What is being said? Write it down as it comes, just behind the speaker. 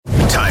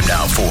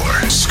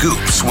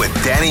Scoops with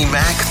Danny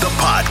Mac, the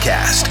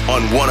podcast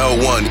on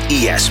 101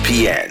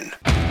 ESPN.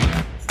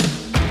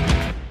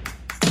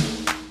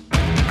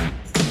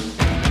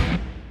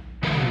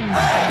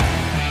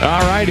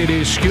 All right, it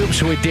is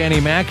Scoops with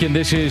Danny Mac, and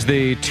this is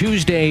the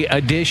Tuesday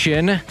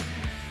edition.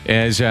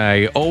 As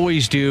I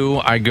always do,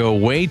 I go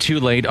way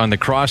too late on the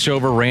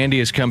crossover. Randy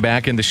has come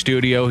back in the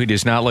studio. He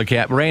does not look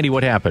at... Randy,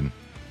 what happened?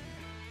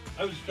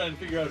 I was just trying to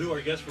figure out who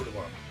our guests for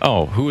tomorrow.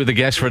 Oh, who are the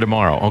guests for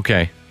tomorrow?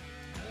 Okay.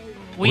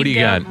 What do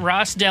you got?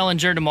 Ross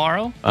Dellinger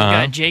tomorrow. We've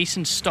got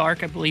Jason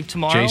Stark, I believe,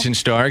 tomorrow. Jason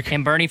Stark.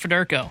 And Bernie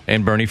Federko.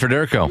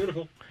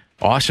 Beautiful.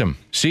 Awesome.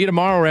 See you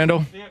tomorrow,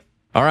 Randall. Yeah.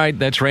 All right,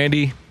 that's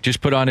Randy.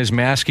 Just put on his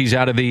mask. He's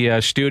out of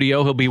the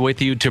studio. He'll be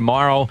with you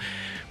tomorrow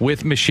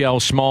with Michelle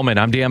Smallman.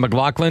 I'm Dan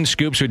McLaughlin,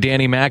 Scoops with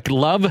Danny Mac.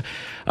 Love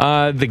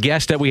the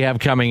guest that we have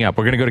coming up.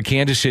 We're going to go to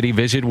Kansas City,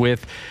 visit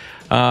with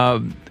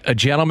a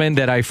gentleman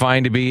that I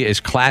find to be as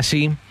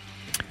classy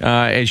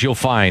as you'll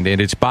find.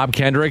 And it's Bob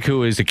Kendrick,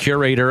 who is the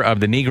curator of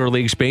the Negro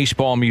Leagues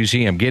Baseball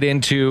Museum. Get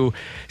into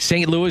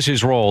St.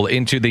 Louis's role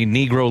into the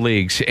Negro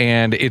Leagues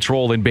and its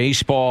role in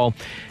baseball.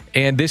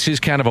 And this is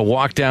kind of a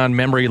walk down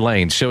memory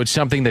lane. So it's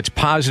something that's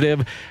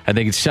positive. I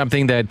think it's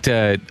something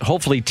that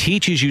hopefully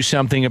teaches you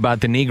something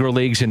about the Negro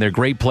Leagues and their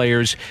great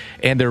players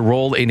and their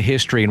role in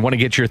history. And want to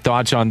get your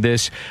thoughts on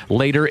this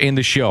later in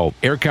the show.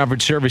 Air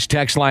Comfort Service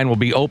text line will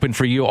be open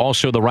for you.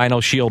 Also, the Rhino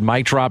Shield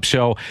mic drop.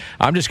 So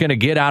I'm just going to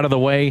get out of the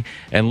way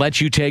and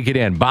let you take it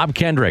in. Bob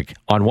Kendrick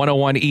on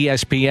 101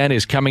 ESPN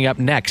is coming up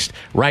next,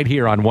 right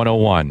here on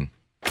 101.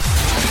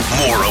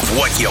 More of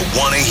what you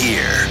want to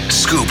hear.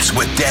 Scoops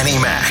with Danny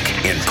Mac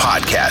in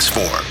podcast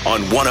form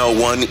on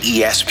 101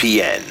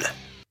 ESPN.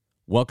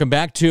 Welcome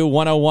back to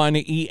 101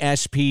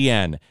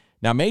 ESPN.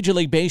 Now, Major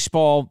League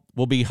Baseball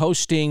will be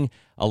hosting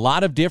a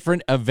lot of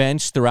different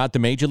events throughout the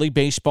Major League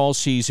Baseball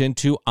season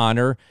to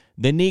honor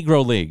the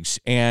Negro Leagues.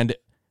 And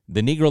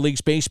the Negro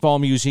Leagues Baseball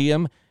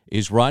Museum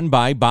is run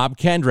by Bob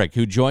Kendrick,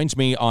 who joins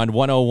me on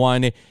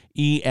 101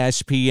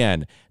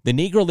 ESPN. The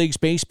Negro Leagues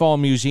Baseball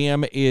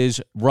Museum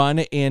is run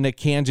in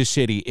Kansas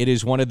City. It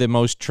is one of the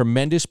most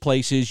tremendous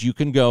places you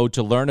can go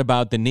to learn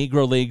about the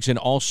Negro Leagues and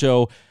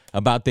also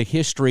about the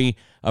history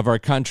of our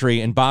country.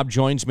 And Bob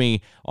joins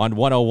me on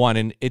 101,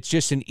 and it's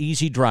just an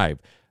easy drive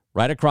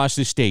right across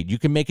the state. You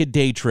can make a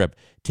day trip,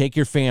 take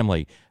your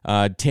family,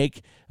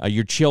 take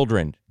your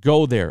children,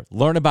 go there,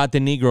 learn about the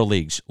Negro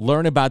Leagues,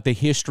 learn about the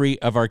history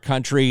of our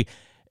country.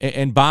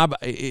 And Bob,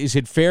 is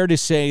it fair to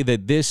say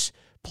that this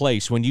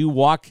place, when you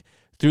walk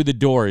through the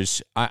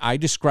doors, I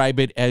describe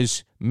it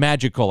as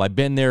magical? I've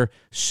been there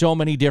so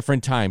many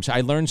different times. I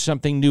learn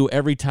something new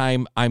every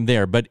time I'm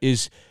there. But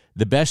is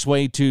the best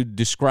way to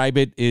describe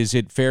it, is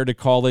it fair to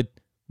call it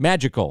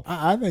magical?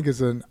 I think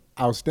it's an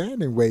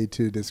outstanding way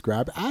to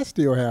describe it. I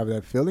still have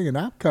that feeling, and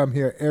I've come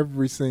here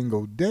every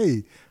single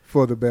day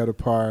for the better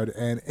part,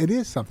 and it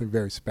is something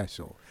very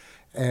special.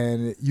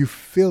 And you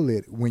feel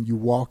it when you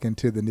walk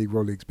into the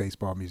Negro Leagues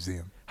Baseball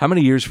Museum. How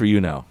many years for you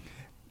now?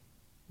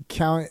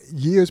 Count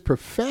years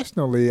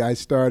professionally, I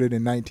started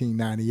in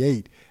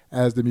 1998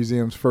 as the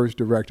museum's first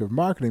director of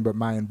marketing, but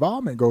my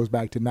involvement goes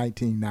back to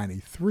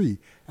 1993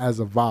 as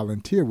a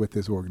volunteer with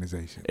this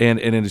organization. And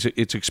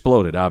it's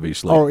exploded,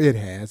 obviously. Oh, it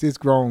has. It's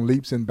grown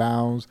leaps and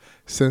bounds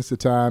since the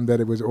time that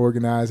it was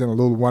organized in a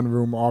little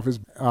one-room office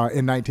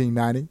in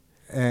 1990.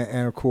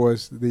 And, of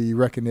course, the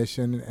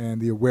recognition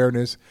and the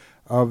awareness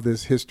of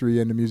this history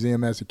and the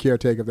museum as a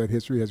caretaker of that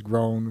history has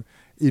grown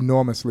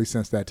enormously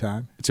since that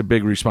time. It's a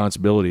big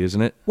responsibility,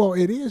 isn't it? Well,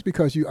 it is,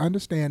 because you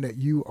understand that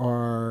you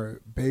are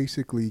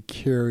basically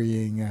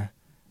carrying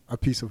a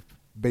piece of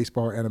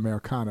baseball and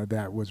Americana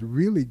that was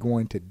really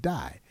going to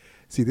die.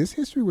 See, this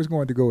history was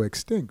going to go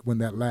extinct when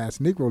that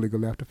last Negro Leaguer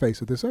left the face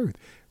of this earth.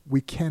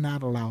 We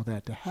cannot allow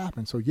that to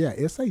happen. So, yeah,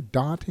 it's a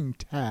daunting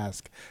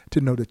task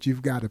to know that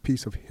you've got a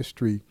piece of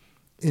history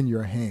in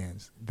your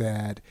hands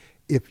that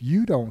if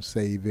you don't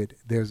save it,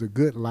 there's a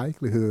good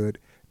likelihood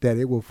that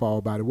it will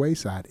fall by the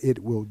wayside.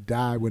 It will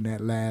die when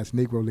that last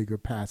Negro Leaguer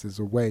passes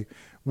away.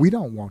 We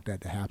don't want that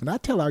to happen. I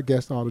tell our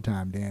guests all the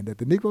time, Dan, that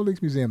the Negro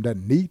Leagues Museum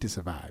doesn't need to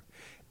survive.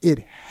 It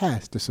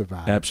has to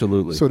survive.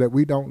 Absolutely. So that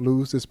we don't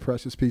lose this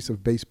precious piece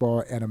of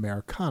baseball and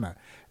Americana.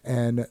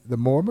 And the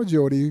more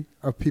majority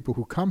of people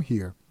who come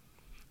here,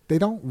 they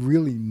don't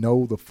really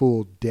know the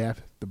full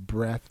depth, the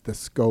breadth, the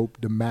scope,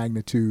 the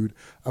magnitude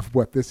of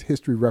what this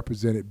history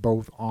represented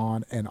both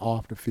on and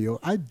off the field.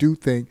 I do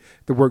think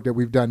the work that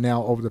we've done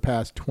now over the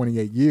past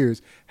 28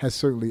 years has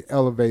certainly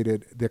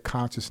elevated the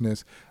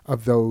consciousness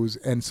of those.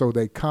 And so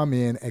they come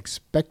in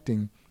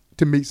expecting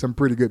to meet some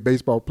pretty good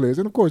baseball players.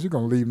 And, of course, you're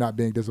going to leave not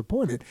being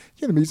disappointed.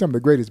 You're going to meet some of the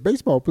greatest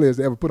baseball players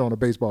to ever put on a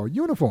baseball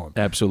uniform.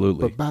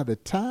 Absolutely. But by the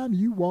time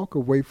you walk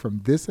away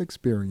from this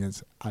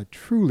experience, I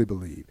truly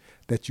believe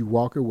that you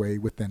walk away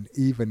with an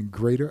even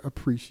greater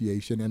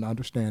appreciation and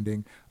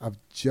understanding of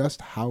just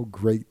how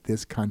great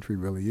this country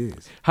really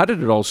is. How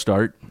did it all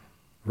start?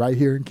 Right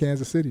here in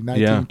Kansas City,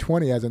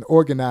 1920, as an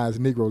organized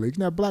Negro League.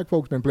 Now, black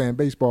folks been playing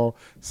baseball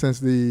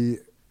since the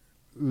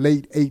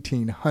late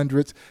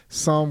 1800s.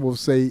 Some will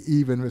say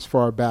even as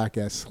far back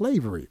as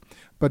slavery.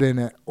 But in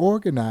an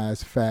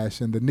organized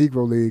fashion, the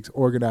Negro Leagues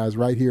organized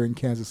right here in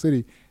Kansas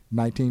City,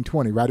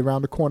 1920, right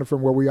around the corner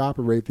from where we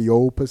operate, the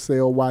old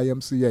Paseo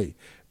YMCA.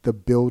 The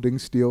building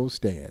still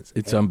stands.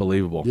 It's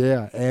unbelievable.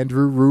 Yeah,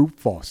 Andrew Rube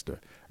Foster,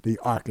 the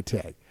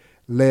architect,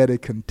 led a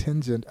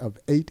contingent of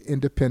 8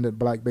 independent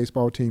black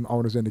baseball team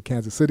owners into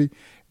Kansas City.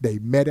 They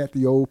met at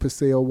the old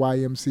Paseo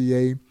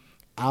YMCA.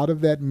 Out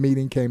of that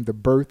meeting came the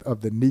birth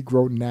of the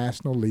Negro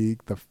National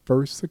League, the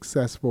first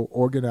successful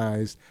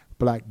organized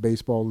black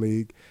baseball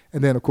league.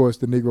 And then, of course,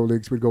 the Negro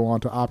Leagues would go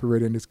on to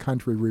operate in this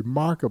country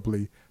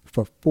remarkably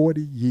for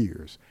 40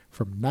 years,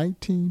 from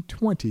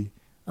 1920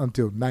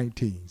 until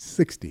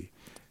 1960.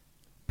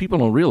 People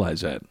don't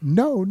realize that.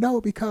 No,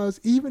 because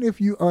even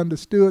if you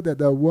understood that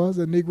there was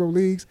a Negro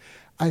Leagues,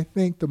 I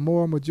think the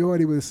moral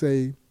majority would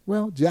say,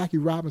 well, Jackie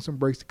Robinson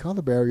breaks the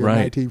color barrier in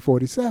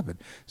 1947.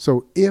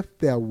 So if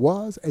there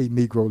was a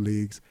Negro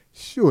Leagues,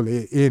 surely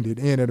it ended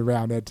in and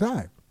around that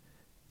time.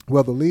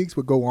 Well, the leagues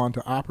would go on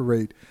to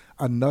operate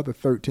another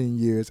 13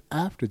 years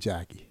after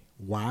Jackie.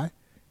 Why?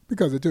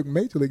 Because it took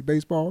Major League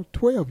Baseball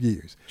 12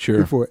 years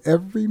before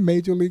every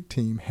Major League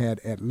team had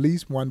at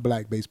least one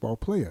black baseball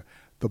player.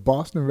 The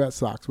Boston Red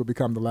Sox would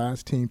become the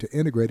last team to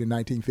integrate in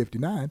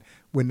 1959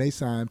 when they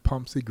signed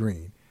Pumpsie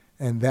Green,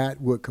 and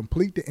that would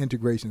complete the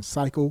integration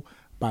cycle.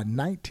 By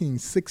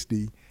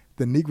 1960,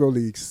 the Negro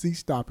Leagues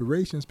ceased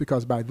operations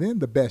because by then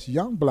the best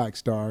young black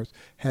stars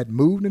had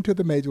moved into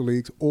the Major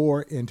Leagues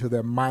or into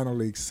their minor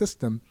league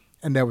system,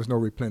 and there was no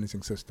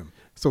replenishing system.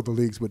 So the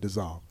leagues would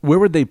dissolve. Where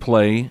would they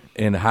play,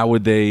 and how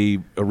would they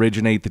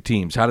originate the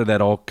teams? How did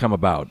that all come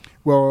about?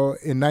 Well,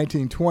 in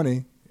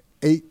 1920,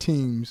 8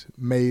 teams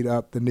made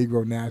up the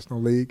Negro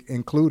National League,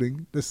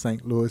 including the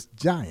St. Louis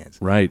Giants.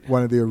 Right.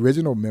 One of the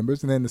original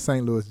members, and then the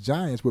St. Louis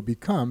Giants would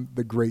become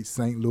the great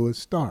St. Louis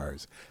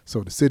Stars.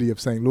 So the city of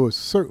St. Louis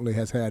certainly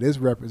has had its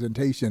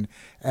representation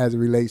as it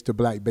relates to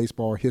black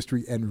baseball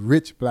history and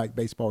rich black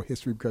baseball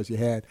history, because you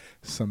had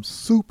some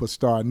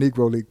superstar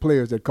Negro League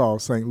players that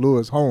called St.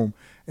 Louis home,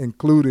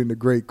 including the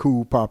great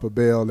Cool Papa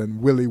Bell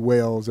and Willie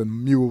Wells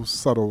and Mule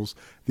Suttles.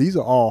 These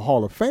are all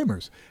Hall of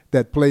Famers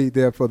that played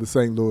there for the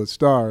St. Louis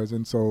Stars.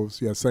 And so,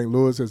 yeah, St.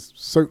 Louis has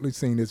certainly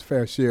seen its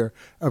fair share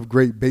of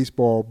great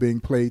baseball being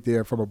played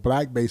there from a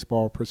black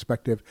baseball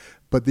perspective.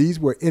 But these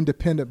were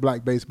independent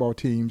black baseball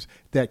teams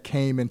that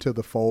came into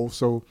the fold.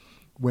 So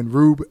when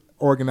Rube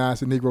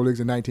organized the Negro Leagues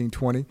in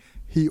 1920,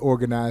 he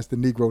organized the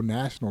Negro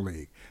National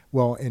League.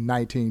 Well, in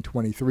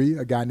 1923,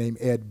 a guy named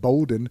Ed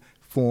Bolden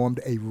formed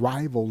a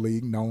rival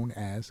league known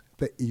as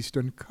the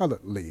Eastern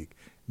Colored League.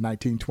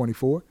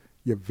 1924,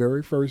 your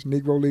very first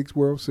Negro Leagues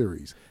World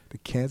Series, the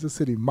Kansas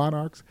City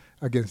Monarchs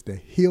against the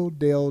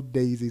Hilldale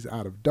Daisies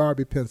out of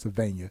Darby,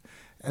 Pennsylvania.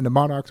 And the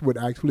Monarchs would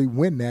actually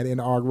win that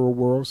inaugural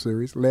World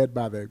Series, led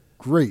by the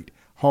great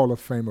Hall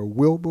of Famer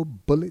Wilbur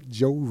Bullet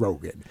Joe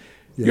Rogan.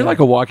 Yeah. You're like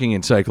a walking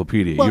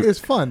encyclopedia. Well, it's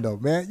fun, though,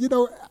 man. You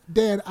know,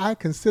 Dan, I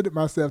considered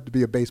myself to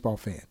be a baseball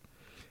fan,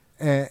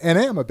 and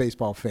I am a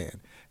baseball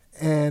fan,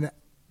 and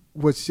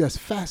was just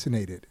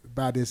fascinated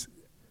by this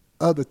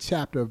other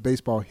chapter of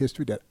baseball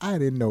history that I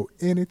didn't know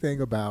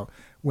anything about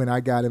when I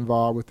got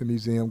involved with the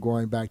museum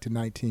going back to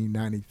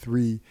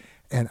 1993.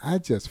 And I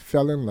just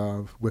fell in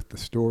love with the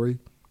story.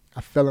 I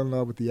fell in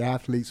love with the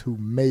athletes who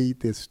made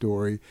this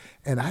story.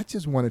 And I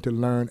just wanted to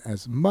learn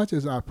as much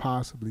as I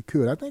possibly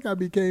could. I think I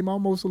became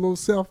almost a little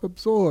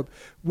self-absorbed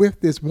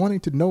with this, wanting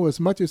to know as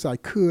much as I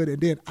could.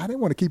 And then I didn't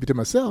want to keep it to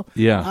myself.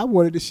 Yeah. I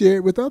wanted to share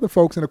it with other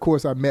folks. And, of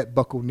course, I met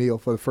Buck O'Neil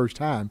for the first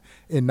time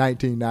in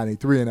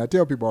 1993. And I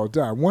tell people all the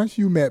time, once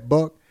you met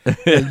Buck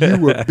and you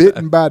were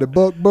bitten by the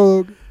Buck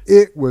bug,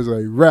 it was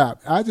a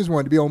wrap. I just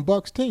wanted to be on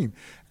Buck's team.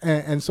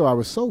 And so I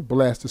was so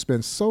blessed to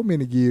spend so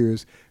many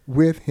years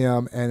with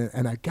him,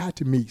 and I got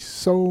to meet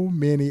so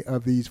many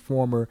of these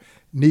former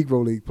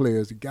Negro League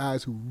players, the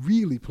guys who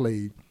really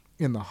played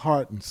in the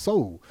heart and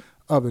soul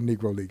of the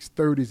Negro Leagues,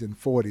 30s and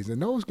 40s.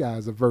 And those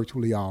guys are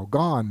virtually all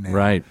gone now.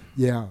 Right.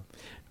 Yeah.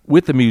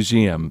 With the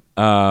museum,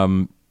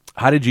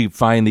 how did you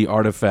find the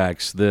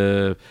artifacts,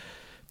 the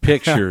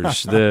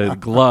pictures, the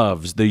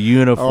gloves, the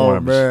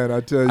uniforms? Oh, man, I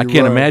tell you I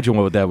can't imagine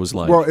what that was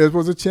like. Well, it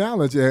was a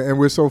challenge, and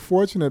we're so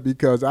fortunate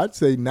because I'd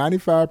say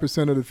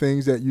 95% of the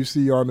things that you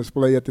see on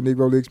display at the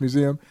Negro Leagues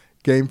Museum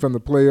came from the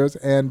players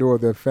and or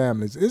their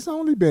families. It's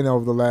only been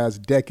over the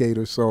last decade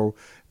or so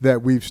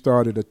that we've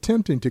started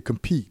attempting to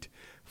compete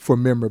for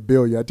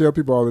memorabilia. I tell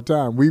people all the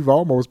time, we've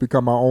almost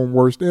become our own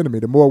worst enemy.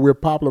 The more we're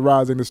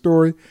popularizing the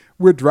story,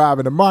 we're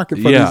driving the market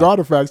for these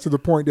artifacts to the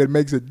point that it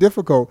makes it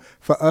difficult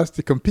for us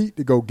to compete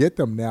to go get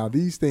them now.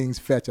 These things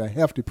fetch a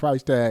hefty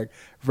price tag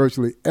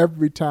virtually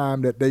every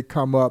time that they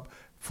come up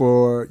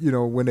for, you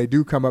know, when they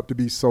do come up to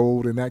be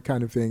sold and that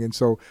kind of thing. And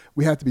so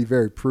we have to be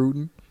very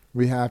prudent.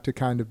 We have to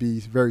kind of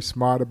be very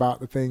smart about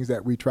the things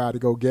that we try to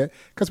go get,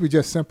 because we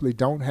just simply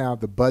don't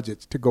have the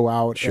budgets to go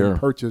out and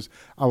purchase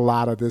a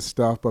lot of this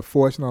stuff. But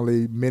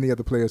fortunately, many of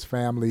the players'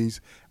 families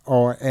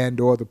or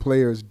the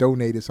players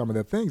donated some of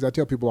their things. I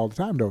tell people all the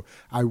time, though,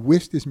 I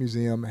wish this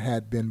museum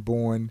had been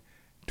born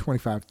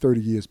 25,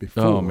 30 years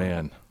before. Oh,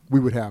 man. We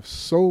would have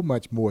so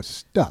much more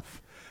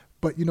stuff.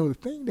 But, the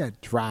thing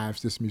that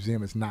drives this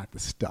museum is not the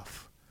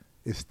stuff.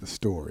 It's the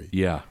story.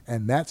 Yeah.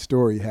 And that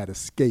story had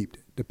escaped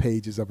the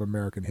pages of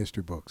American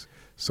history books.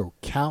 So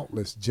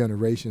countless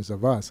generations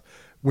of us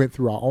went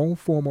through our own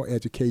formal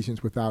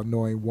educations without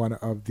knowing one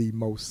of the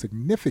most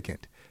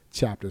significant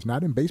chapters,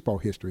 not in baseball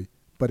history,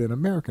 but in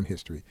American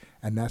history.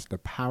 And that's the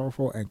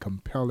powerful and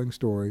compelling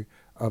story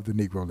of the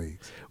Negro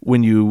Leagues.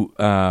 When you,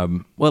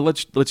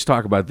 let's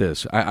talk about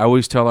this. I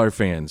always tell our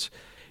fans,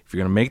 if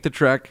you're going to make the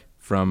trek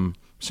from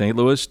St.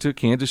 Louis to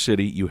Kansas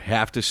City, you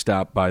have to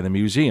stop by the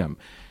museum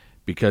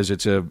because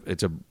it's a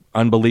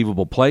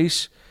unbelievable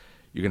place.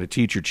 You're going to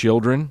teach your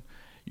children.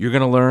 You're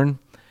going to learn.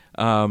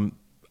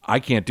 I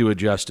can't do it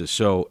justice.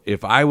 So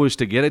if I was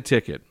to get a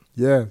ticket,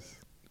 yes,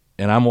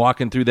 and I'm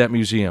walking through that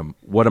museum,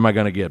 what am I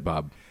going to get,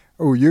 Bob?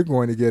 Oh, you're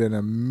going to get an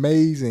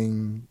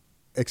amazing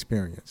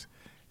experience.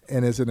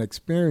 And it's an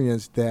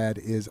experience that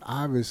is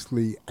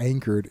obviously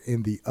anchored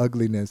in the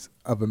ugliness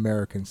of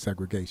American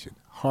segregation.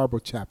 Horrible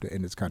chapter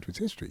in this country's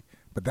history.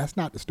 But that's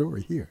not the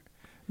story here.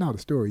 No, the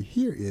story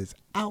here is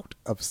out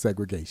of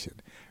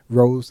segregation.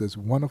 Rose this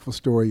wonderful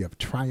story of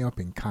triumph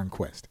and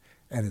conquest.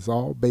 And it's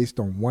all based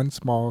on one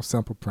small,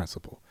 simple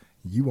principle.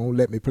 You won't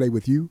let me play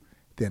with you?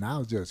 Then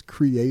I'll just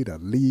create a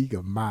league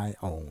of my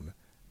own,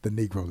 the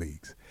Negro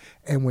Leagues.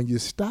 And when you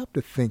stop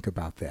to think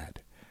about that,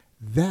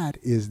 that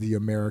is the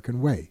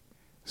American way.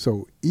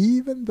 So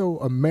even though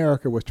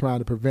America was trying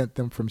to prevent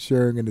them from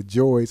sharing in the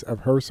joys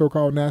of her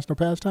so-called national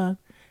pastime,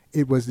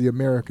 it was the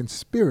American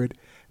spirit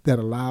that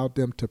allowed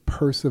them to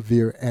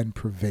persevere and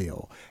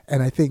prevail.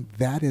 And I think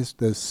that is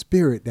the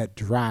spirit that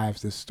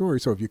drives this story.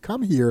 So if you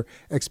come here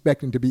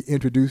expecting to be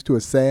introduced to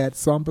a sad,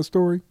 somber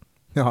story,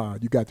 no,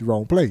 you got the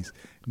wrong place.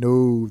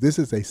 No, this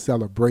is a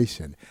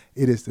celebration.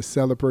 It is the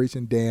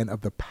celebration, Dan,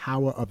 of the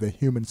power of the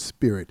human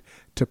spirit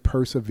to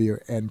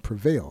persevere and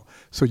prevail.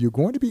 So you're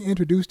going to be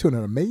introduced to an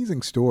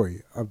amazing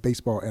story of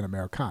baseball and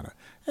Americana.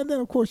 And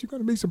then, of course, you're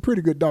going to meet some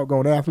pretty good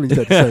doggone athletes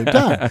at the same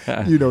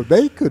time.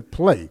 They could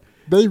play.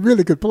 They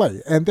really could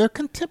play. And their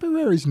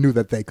contemporaries knew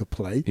that they could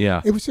play.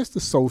 Yeah. It was just the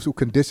social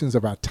conditions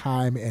of our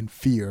time and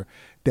fear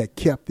that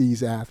kept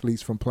these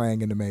athletes from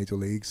playing in the major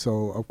leagues.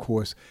 So, of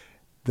course,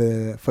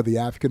 for the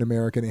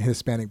African-American and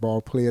Hispanic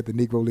ball player, the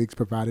Negro Leagues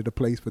provided a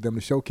place for them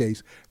to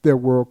showcase their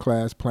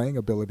world-class playing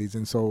abilities.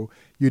 And so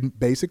you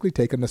basically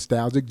take a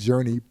nostalgic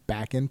journey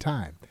back in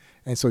time.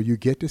 And so you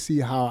get to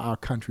see how our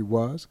country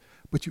was,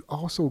 but you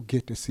also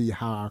get to see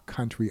how our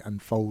country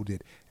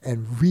unfolded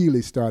and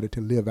really started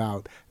to live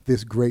out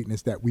this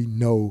greatness that we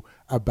know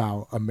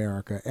about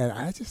America. And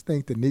I just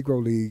think the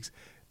Negro Leagues,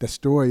 the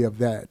story of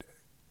that,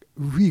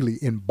 really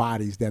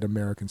embodies that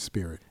American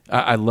spirit.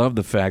 I love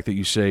the fact that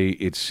you say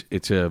it's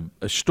a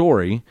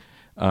story,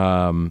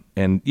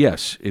 and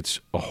yes, it's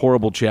a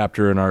horrible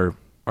chapter in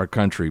our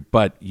country,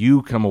 but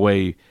you come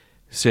away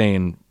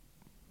saying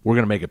we're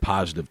going to make it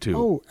positive too.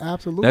 Oh,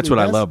 absolutely. That's what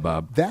I love,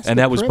 Bob. And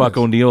that was Buck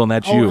O'Neil, and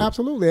that's you. Oh,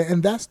 absolutely.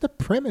 And that's the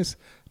premise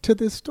to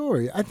this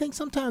story. I think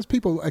sometimes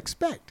people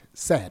expect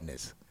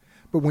sadness.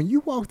 But when you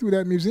walk through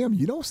that museum,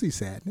 you don't see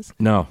sadness.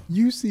 No.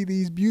 You see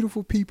these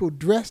beautiful people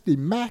dressed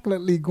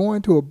immaculately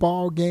going to a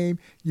ball game.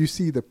 You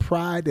see the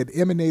pride that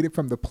emanated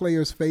from the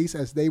player's face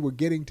as they were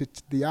getting to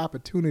the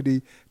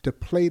opportunity to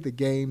play the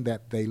game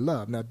that they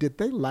love. Now, did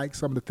they like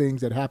some of the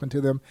things that happened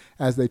to them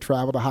as they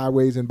traveled the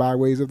highways and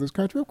byways of this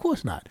country? Of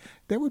course not.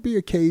 There would be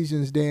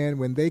occasions, Dan,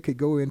 when they could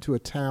go into a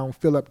town,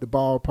 fill up the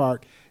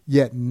ballpark,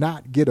 yet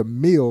not get a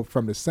meal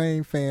from the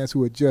same fans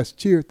who had just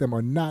cheered them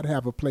or not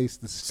have a place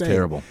to stay. It's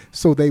terrible.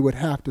 So they would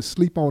have to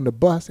sleep on the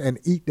bus and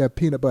eat their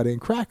peanut butter and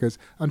crackers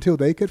until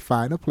they could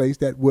find a place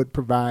that would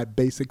provide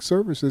basic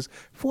services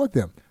for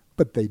them.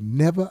 But they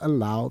never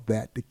allowed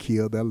that to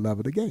kill their love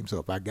of the game. So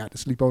if I got to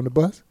sleep on the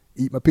bus,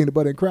 eat my peanut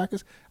butter and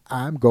crackers,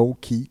 I'm going to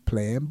keep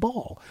playing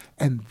ball.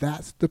 And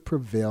that's the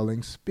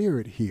prevailing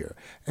spirit here.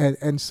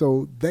 And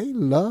so they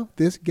love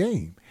this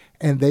game.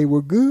 And they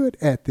were good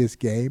at this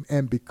game,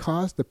 and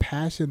because of the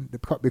passion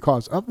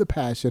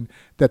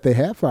that they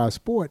have for our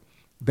sport,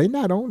 they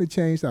not only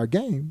changed our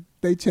game,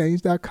 they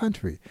changed our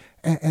country.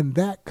 And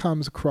that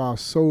comes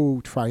across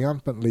so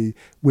triumphantly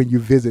when you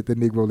visit the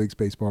Negro Leagues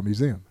Baseball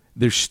Museum.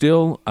 There's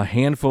still a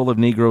handful of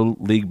Negro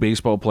League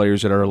baseball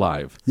players that are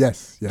alive.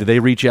 Yes. Do they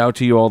reach out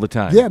to you all the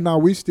time? Yeah, no,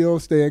 we still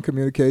stay in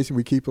communication.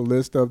 We keep a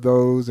list of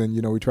those, and,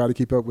 we try to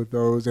keep up with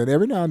those. And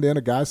every now and then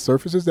a guy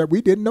surfaces that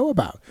we didn't know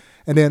about.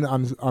 And then,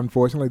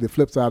 unfortunately, the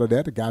flip side of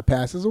that, the guy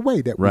passes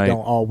away that we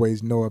don't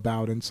always know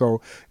about. And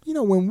so,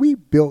 when we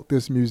built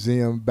this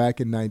museum back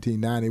in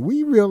 1990,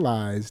 we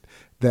realized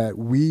that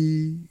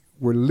we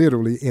were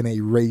literally in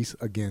a race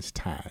against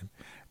time,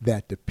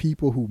 that the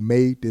people who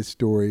made this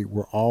story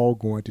were all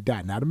going to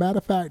die. Not a matter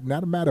of fact,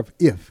 not a matter of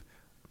if,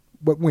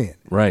 but when.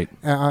 Right.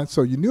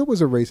 So you knew it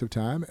was a race of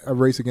time, a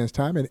race against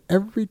time, and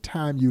every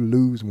time you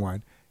lose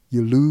one,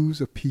 you lose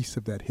a piece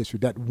of that history.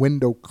 That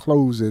window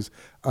closes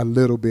a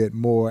little bit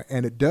more,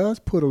 and it does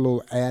put a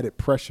little added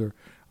pressure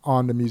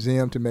on the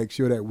museum to make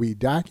sure that we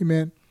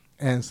document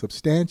and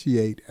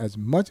substantiate as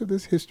much of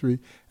this history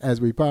as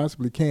we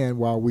possibly can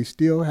while we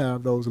still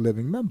have those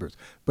living members.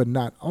 But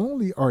not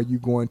only are you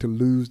going to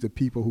lose the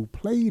people who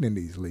played in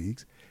these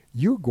leagues,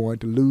 you're going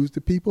to lose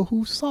the people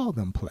who saw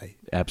them play.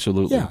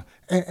 Absolutely. Yeah,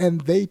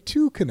 and they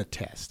too can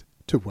attest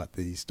to what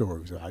these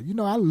stories are. You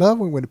know, I love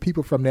when the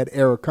people from that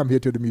era come here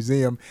to the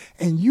museum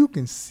and you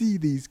can see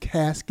these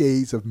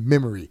cascades of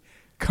memory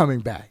coming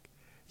back.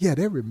 Yeah,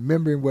 they're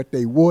remembering what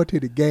they wore to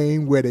the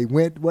game, where they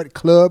went, what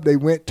club they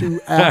went to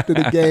after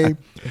the game.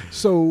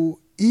 So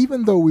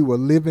even though we were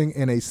living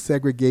in a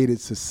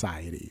segregated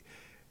society,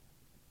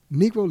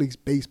 Negro Leagues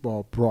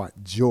baseball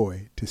brought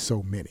joy to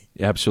so many.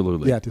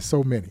 Absolutely. Yeah, to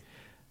so many.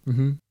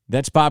 Mm-hmm.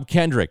 That's Bob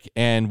Kendrick.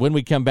 And when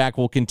we come back,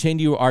 we'll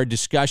continue our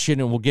discussion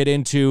and we'll get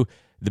into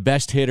the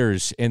best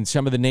hitters and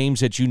some of the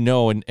names that you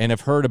know and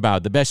have heard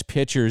about, the best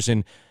pitchers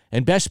and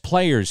best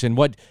players, and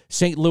what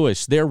St.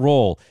 Louis, their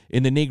role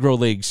in the Negro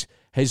Leagues,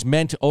 has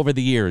meant over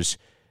the years.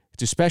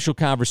 It's a special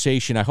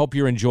conversation. I hope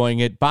you're enjoying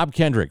it. Bob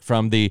Kendrick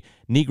from the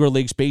Negro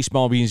Leagues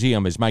Baseball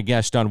Museum is my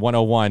guest on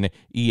 101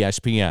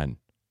 ESPN.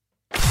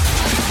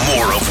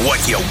 More of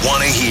what you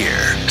want to hear.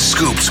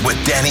 Scoops with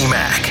Danny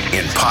Mac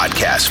in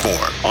podcast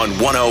form on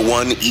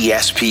 101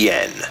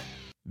 ESPN.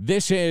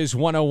 This is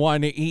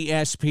 101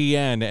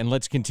 ESPN, and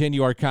let's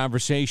continue our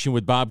conversation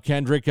with Bob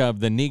Kendrick of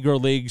the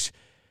Negro Leagues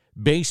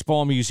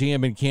Baseball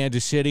Museum in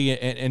Kansas City.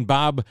 And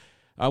Bob,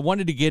 I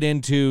wanted to get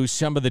into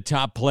some of the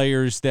top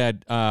players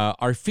that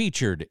are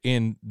featured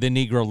in the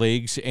Negro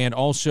Leagues and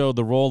also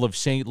the role of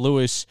St.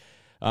 Louis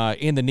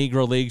in the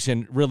Negro Leagues,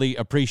 and really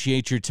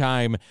appreciate your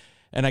time.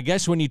 And I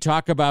guess when you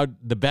talk about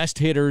the best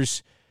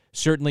hitters,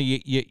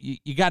 certainly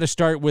you got to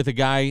start with a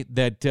guy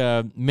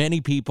that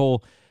many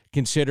people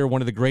consider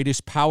one of the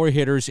greatest power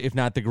hitters, if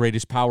not the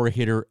greatest power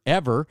hitter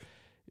ever.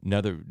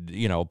 Another,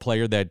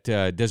 player that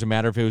doesn't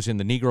matter if it was in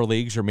the Negro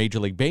Leagues or Major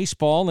League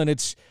Baseball, and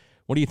it's,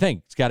 what do you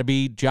think? It's got to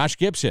be Josh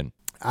Gibson.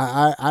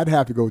 I'd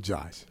have to go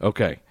Josh.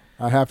 Okay.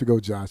 I'd have to go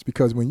Josh,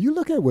 because when you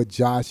look at what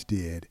Josh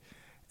did,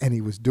 and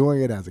he was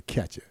doing it as a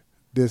catcher,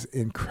 this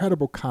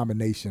incredible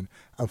combination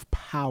of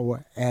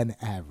power and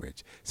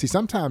average. See,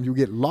 sometimes you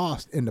get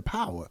lost in the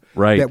power.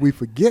 Right. That we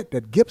forget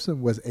that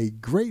Gibson was a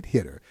great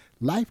hitter,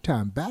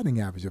 lifetime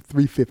batting average of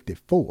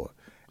 .354.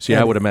 See,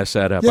 I would have messed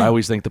that up. Yeah. I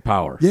always think the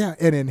power. Yeah,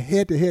 and in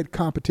head-to-head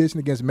competition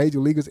against major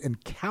leaguers in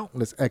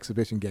countless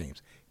exhibition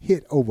games,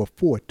 hit over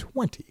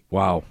 .420.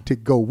 Wow. To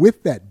go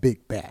with that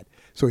big bat.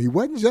 So he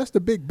wasn't just a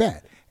big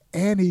bat,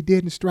 and he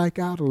didn't strike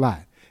out a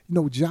lot.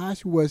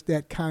 Josh was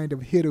that kind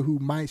of hitter who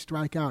might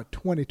strike out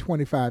 20,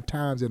 25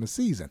 times in a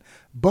season.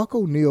 Buck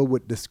O'Neil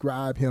would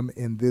describe him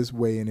in this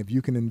way, and if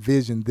you can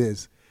envision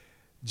this,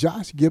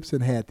 Josh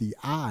Gibson had the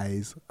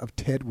eyes of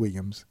Ted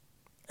Williams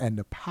and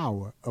the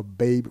power of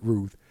Babe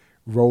Ruth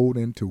rolled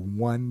into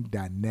one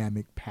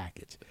dynamic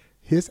package.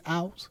 His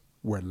outs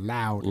were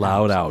loud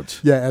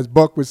outs. Yeah, as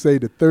Buck would say,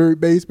 the third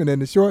baseman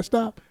and the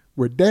shortstop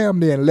were damn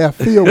near in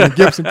left field when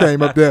Gibson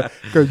came up there,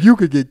 because you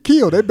could get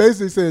killed. They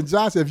basically saying,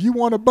 Josh, if you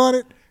want to bunt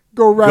it,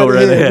 go right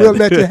ahead. We'll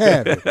let you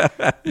have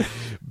it.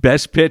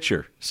 Best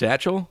pitcher,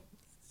 Satchel?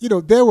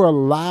 There were a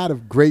lot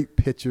of great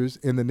pitchers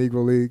in the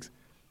Negro Leagues.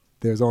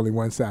 There's only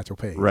one Satchel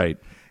Paige. Right.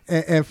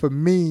 And for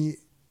me,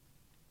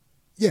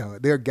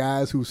 there are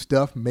guys whose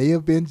stuff may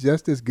have been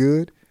just as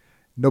good.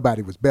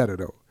 Nobody was better,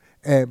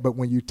 though. But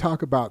when you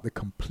talk about the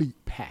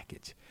complete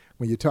package,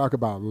 when you talk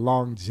about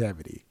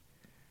longevity,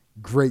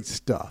 great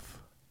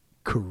stuff,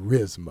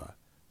 charisma,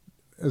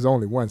 there's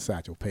only one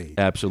Satchel Paige.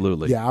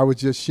 Absolutely. Yeah, I was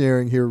just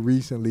sharing here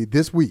recently,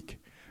 this week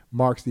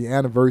marks the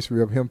anniversary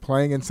of him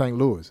playing in St.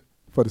 Louis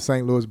for the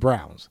St. Louis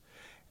Browns.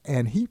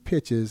 And he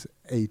pitches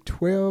a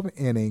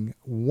 12-inning,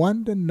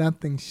 1-0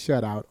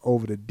 shutout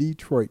over the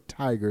Detroit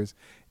Tigers.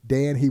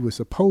 Dan, he was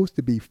supposed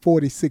to be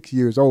 46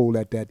 years old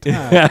at that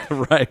time.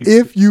 Right.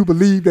 If you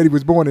believe that he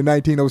was born in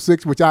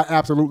 1906, which I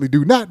absolutely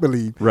do not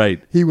believe.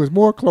 Right. He was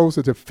more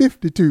closer to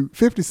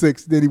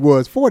 56 than he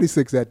was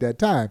 46 at that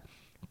time.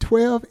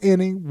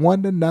 12-inning,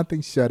 1-0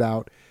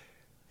 shutout.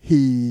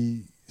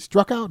 He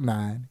struck out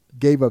 9,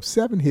 gave up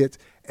 7 hits,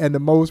 and the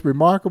most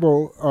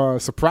remarkable,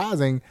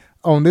 surprising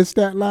on this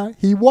stat line,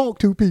 he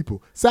walked 2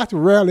 people. Satchel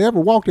rarely ever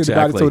walked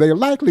anybody, so they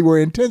likely were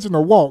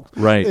intentional walks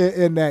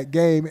in that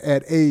game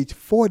at age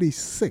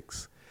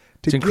 46.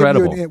 It's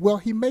incredible. Well,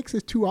 he makes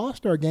his 2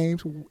 All-Star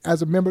games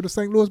as a member of the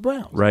St. Louis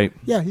Browns. Right.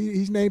 Yeah,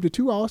 he's named the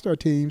 2 All-Star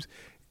teams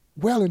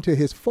well into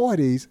his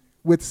 40s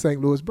with the St.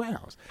 Louis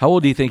Browns. How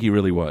old do you think he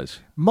really was?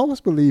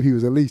 Most believe he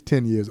was at least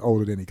 10 years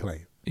older than he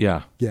claimed.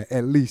 Yeah. Yeah,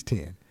 at least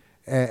 10.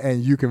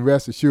 And you can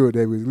rest assured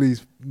that he was at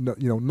least,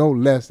 no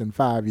less than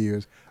 5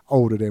 years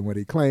older than what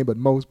he claimed, but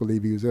most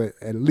believe he was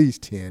at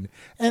least 10.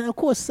 And, of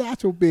course,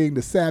 Satchel, being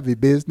the savvy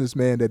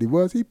businessman that he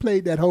was, he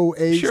played that whole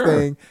age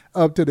thing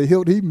up to the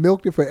hilt. He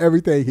milked it for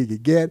everything he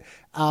could get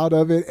out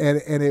of it,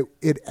 and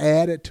it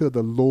added to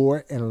the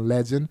lore and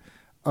legend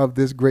of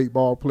this great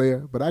ball player.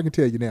 But I can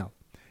tell you now,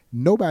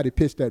 nobody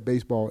pitched that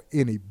baseball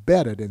any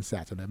better than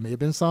Satchel. There may have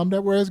been some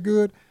that were as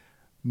good.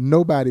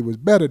 Nobody was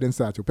better than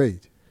Satchel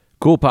Paige.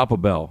 Cool, Papa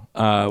Bell.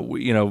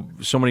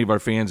 So many of our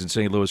fans in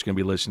St. Louis can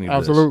be listening to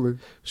this. Absolutely.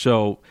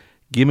 So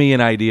Give me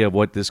an idea of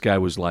what this guy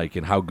was like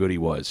and how good he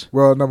was.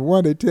 Well, number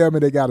one, they tell me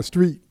they got a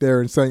street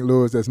there in St.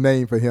 Louis that's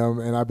named for him,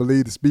 and I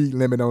believe the speed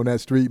limit on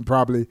that street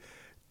probably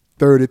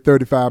 30,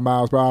 35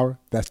 miles per hour.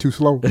 That's too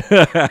slow.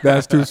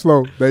 That's too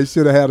slow. They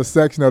should have had a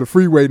section of the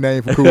freeway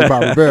named for Cool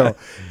Papa Bell.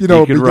 You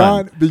know,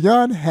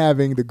 beyond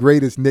having the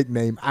greatest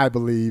nickname, I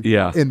believe,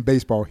 in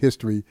baseball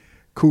history,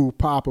 Cool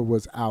Papa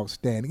was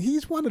outstanding.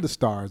 He's one of the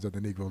stars of the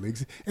Negro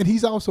Leagues, and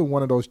he's also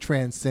one of those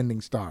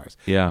transcending stars.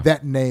 Yeah.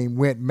 That name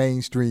went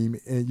mainstream,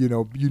 and, you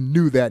know, you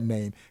knew that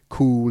name,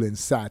 Cool and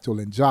Satchel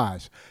and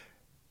Josh.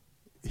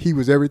 He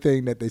was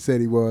everything that they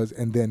said he was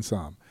and then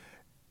some.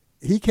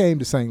 He came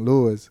to St.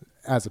 Louis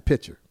as a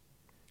pitcher,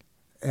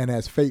 and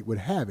as fate would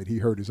have it, he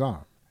hurt his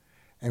arm.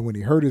 And when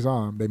he hurt his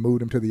arm, they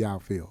moved him to the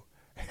outfield.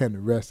 And the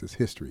rest is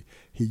history.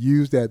 He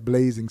used that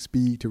blazing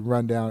speed to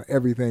run down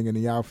everything in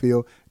the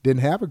outfield.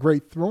 Didn't have a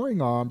great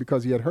throwing arm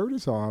because he had hurt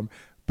his arm,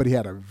 but he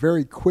had a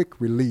very quick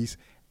release.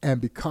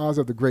 And because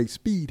of the great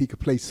speed, he could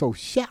play so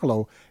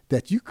shallow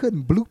that you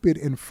couldn't bloop it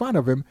in front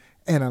of him.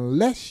 And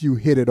unless you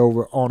hit it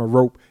over on a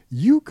rope,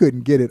 you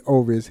couldn't get it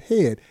over his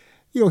head.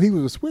 You know, he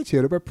was a switch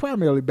hitter, but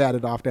primarily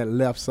batted off that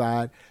left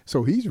side.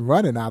 So he's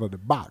running out of the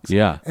box.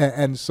 Yeah.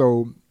 And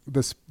so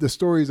the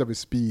stories of his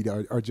speed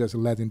are just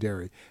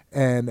legendary.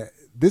 And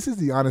this is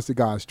the honest to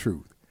God's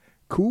truth.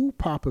 Cool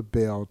Papa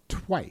Bell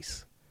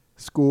twice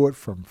scored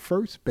from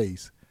first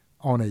base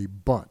on a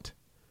bunt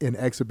in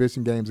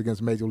exhibition games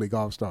against Major League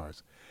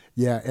All-Stars.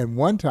 Yeah, and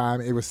one time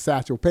it was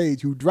Satchel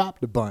Paige who dropped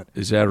the bunt.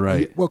 Is that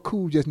right? Well,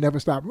 Cool just never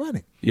stopped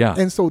running. Yeah.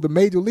 And so the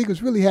major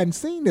leaguers really hadn't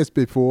seen this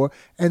before,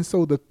 and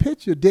so the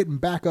pitcher didn't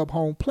back up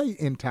home plate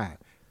in time.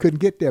 Couldn't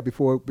get there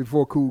before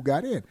Cool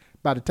got in.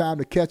 By the time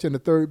the catcher and the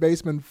third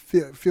baseman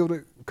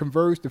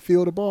converged to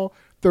field the ball,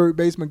 third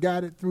baseman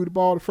got it, threw the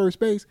ball to first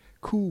base.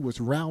 Cool was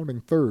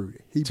rounding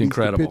third. He beats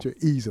the pitcher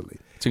easily.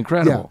 It's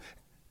incredible. Yeah.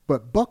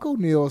 But Buck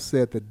O'Neil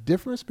said the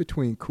difference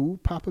between Cool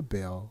Papa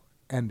Bell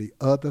and the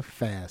other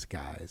fast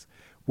guys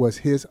was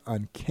his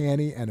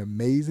uncanny and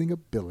amazing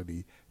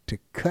ability to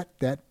cut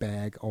that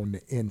bag on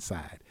the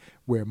inside,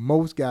 where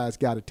most guys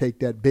got to take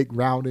that big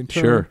rounding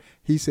turn. Sure.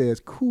 He says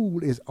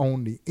Cool is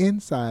on the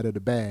inside of the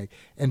bag,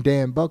 and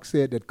Dan Buck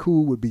said that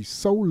Cool would be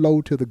so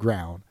low to the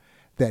ground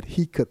that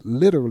he could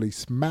literally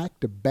smack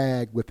the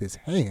bag with his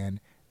hand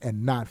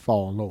and not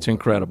fall over. It's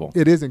incredible.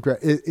 It is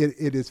incredible.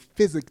 It is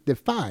physics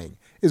defying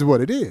is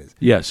what it is.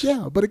 Yes.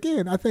 Yeah, but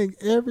again, I think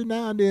every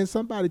now and then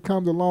somebody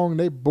comes along and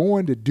they're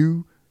born to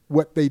do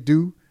what they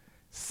do.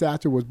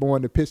 Satchel was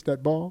born to pitch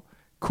that ball.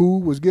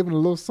 Cool was given a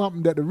little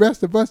something that the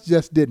rest of us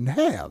just didn't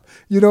have.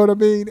 You know what I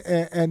mean?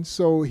 And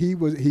so he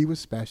was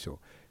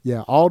special.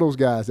 Yeah, all those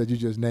guys that you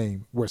just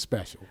named were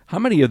special. How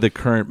many of the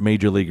current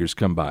major leaguers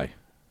come by?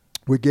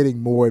 We're getting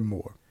more and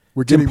more.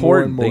 We're getting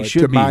important. More and more they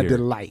should to be my here.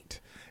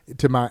 delight.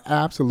 To my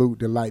absolute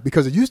delight,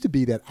 because it used to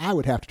be that I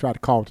would have to try to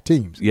call the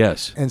teams.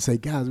 Yes. And say,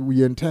 guys,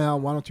 we're in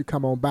town. Why don't you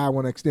come on by? I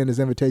want to extend this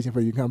invitation for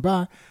you to come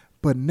by.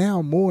 But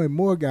now more and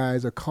more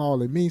guys are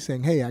calling me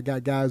saying, hey, I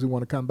got guys who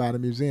want to come by the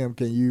museum.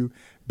 Can you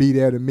be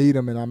there to meet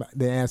them? And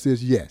the answer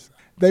is yes.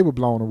 They were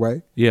blown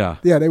away. Yeah.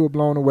 Yeah, they were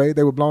blown away.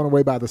 They were blown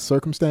away by the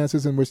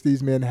circumstances in which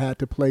these men had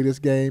to play this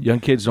game. Young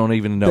kids don't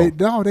even know.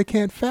 They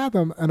can't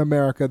fathom an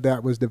America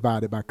that was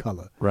divided by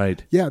color.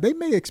 Right. Yeah, they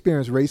may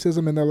experience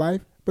racism in their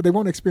life, but they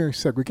won't experience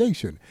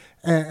segregation.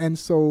 And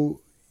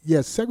so,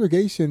 yes,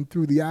 segregation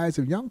through the eyes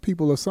of young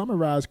people is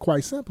summarized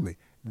quite simply.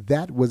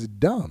 That was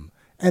dumb.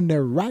 And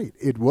they're right.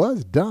 It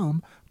was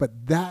dumb,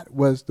 but that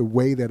was the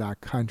way that our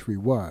country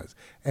was.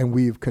 And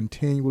we've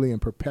continually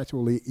and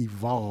perpetually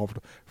evolved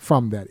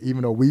from that,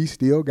 even though we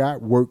still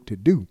got work to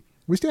do.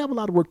 We still have a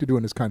lot of work to do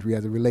in this country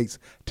as it relates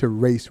to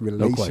race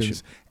relations. No question.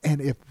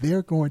 And if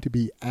they're going to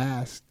be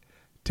asked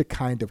to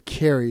kind of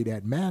carry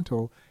that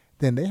mantle,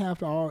 then they have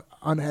to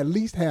at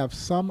least have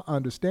some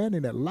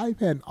understanding that life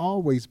hadn't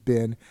always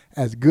been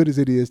as good as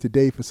it is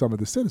today for some of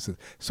the citizens.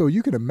 So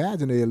you can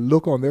imagine the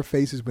look on their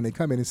faces when they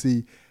come in and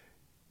see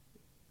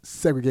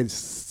segregated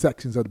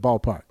sections of the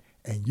ballpark,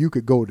 and you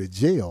could go to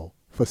jail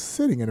for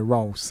sitting in the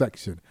wrong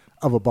section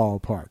of a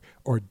ballpark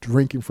or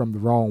drinking from the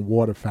wrong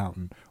water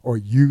fountain or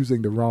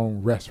using the wrong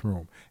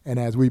restroom. And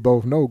as we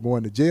both know,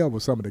 going to jail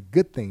was some of the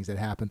good things that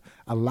happened.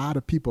 A lot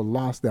of people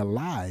lost their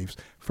lives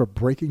for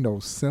breaking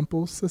those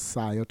simple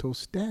societal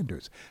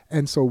standards.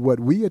 And so what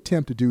we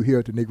attempt to do here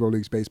at the Negro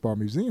Leagues Baseball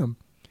Museum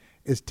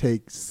is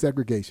take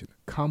segregation,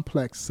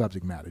 complex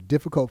subject matter,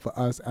 difficult for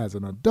us as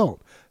an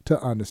adult to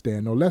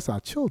understand, no less our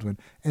children,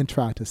 and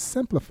try to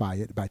simplify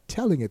it by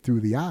telling it through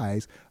the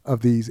eyes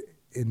of these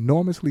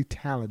enormously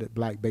talented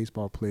black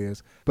baseball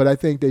players. But I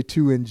think they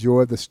too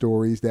enjoy the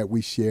stories that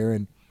we share,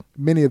 and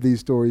many of these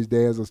stories,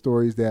 there's are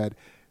stories that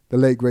the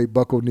late great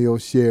Buck O'Neil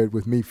shared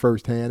with me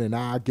firsthand, and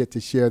I get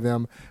to share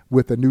them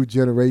with a new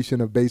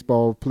generation of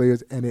baseball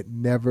players, and it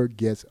never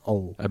gets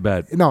old. I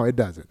bet. No, it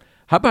doesn't.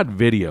 How about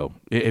video?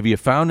 Have you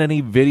found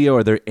any video?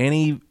 Are there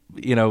any,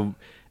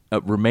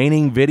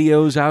 remaining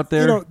videos out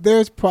there?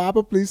 There's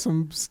probably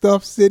some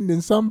stuff sitting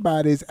in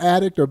somebody's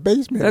attic or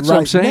basement. That's right what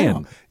I'm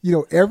saying.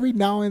 Now. Every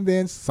now and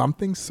then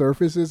something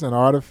surfaces, an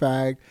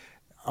artifact.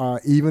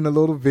 even a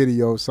little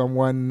video.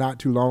 Someone not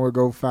too long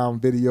ago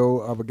found video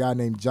of a guy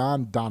named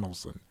John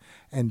Donaldson.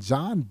 And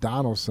John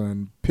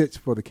Donaldson pitched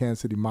for the Kansas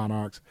City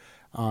Monarchs,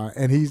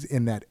 and he's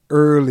in that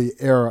early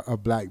era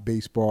of black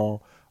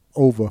baseball,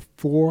 over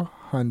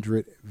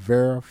 400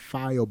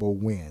 verifiable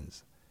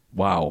wins.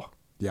 Wow.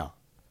 Yeah.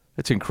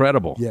 That's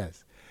incredible.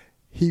 Yes.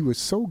 He was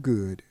so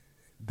good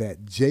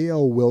that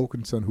J.L.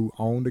 Wilkinson, who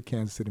owned the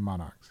Kansas City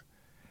Monarchs.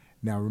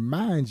 Now,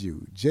 remind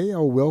you,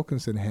 J.L.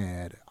 Wilkinson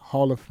had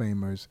Hall of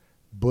Famers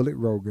Bullet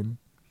Rogan,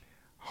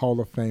 Hall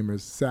of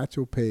Famers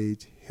Satchel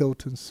Paige,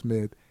 Hilton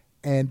Smith,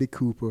 Andy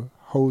Cooper,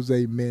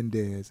 Jose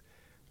Mendez,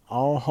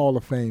 all Hall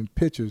of Fame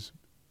pitchers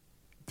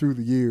through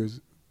the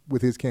years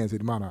with his Kansas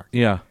City Monarchs.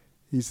 Yeah.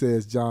 He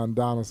says John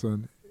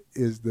Donaldson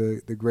is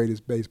the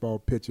greatest baseball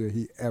pitcher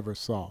he ever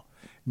saw.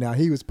 Now,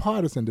 he was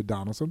partisan to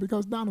Donaldson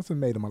because Donaldson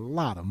made him a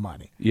lot of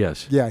money.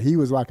 Yes. Yeah, he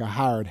was like a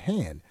hired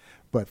hand.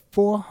 But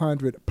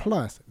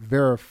 400-plus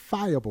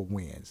verifiable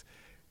wins,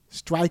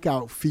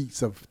 strikeout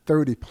feats of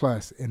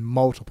 30-plus in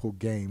multiple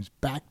games,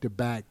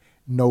 back-to-back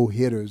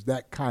no-hitters,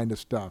 that kind of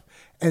stuff.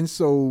 And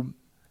so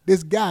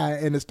this guy,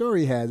 and the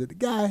story has it, the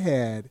guy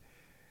had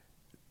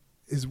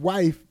his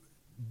wife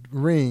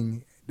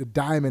ring, the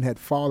diamond had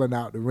fallen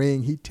out the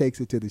ring. He takes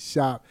it to the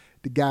shop.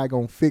 The guy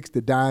going to fix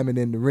the diamond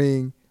in the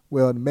ring.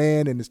 Well, the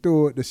man in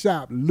the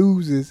shop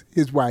loses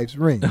his wife's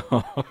ring.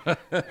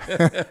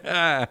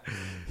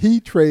 He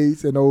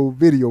trades an old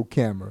video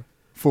camera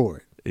for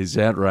it. Is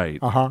that right?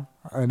 Uh-huh.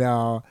 And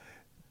now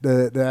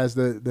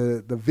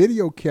the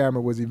video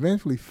camera was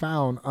eventually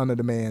found under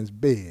the man's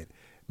bed.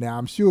 Now,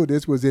 I'm sure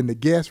this was in the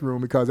guest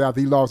room because after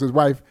he lost his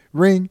wife's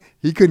ring,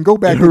 he couldn't go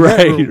back to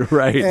that room.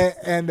 Right.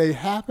 And they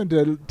happened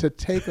to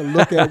take a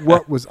look at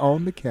what was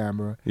on the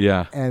camera.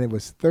 Yeah. And it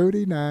was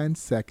 39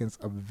 seconds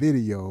of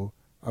video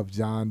of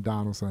John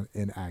Donaldson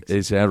in action.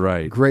 Is that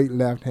right? Great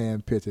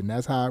left-hand pitch, and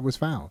that's how it was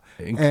found.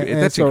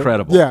 That's so,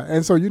 incredible. Yeah,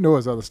 and so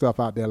there's other stuff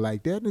out there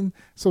like that. And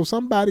so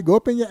somebody go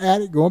up in your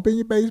attic, go up in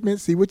your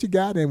basement, see what you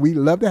got, and we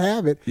love to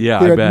have it here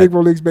at the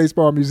Negro Leagues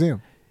Baseball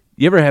Museum.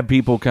 You ever have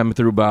people come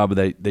through, Bob,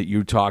 that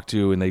you talk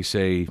to and they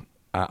say,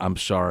 I'm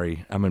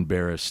sorry, I'm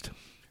embarrassed,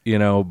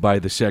 by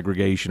the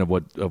segregation of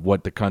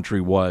what the country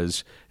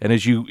was. And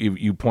as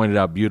you pointed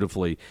out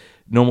beautifully,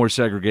 no more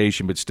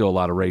segregation, but still a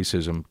lot of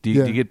racism. Do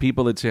you get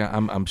people that say,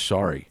 I'm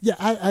sorry? Yeah,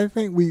 I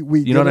think we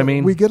you know what I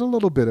mean? We get a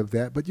little bit of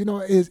that, but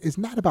it's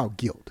not about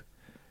guilt.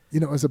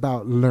 It's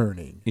about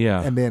learning.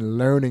 Yeah. And then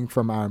learning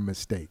from our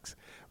mistakes.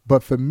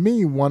 But for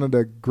me, one of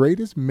the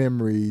greatest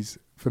memories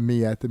for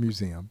me at the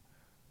museum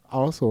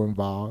also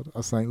involved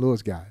a St.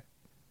 Louis guy,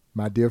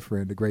 my dear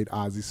friend, the great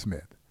Ozzie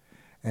Smith.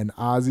 And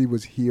Ozzie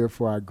was here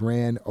for our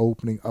grand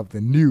opening of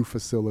the new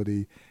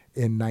facility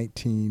in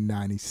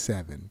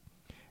 1997.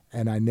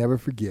 And I never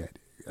forget,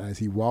 as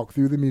he walked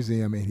through the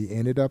museum and he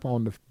ended up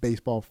on the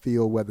baseball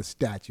field where the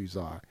statues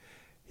are,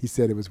 he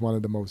said it was one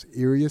of the most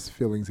eeriest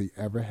feelings he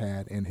ever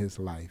had in his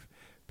life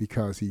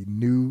because he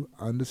knew,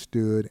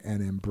 understood,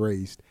 and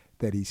embraced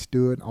that he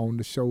stood on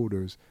the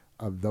shoulders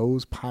of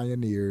those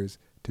pioneers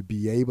to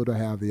be able to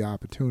have the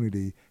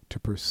opportunity to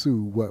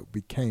pursue what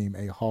became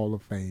a Hall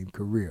of Fame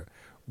career,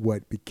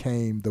 what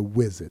became the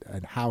Wizard,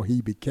 and how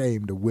he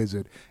became the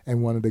Wizard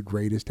and one of the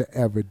greatest to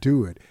ever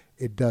do it.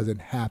 It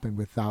doesn't happen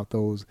without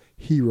those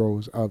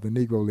heroes of the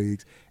Negro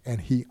Leagues, and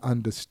he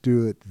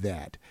understood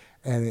that.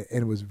 And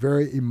it was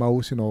very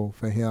emotional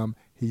for him.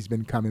 He's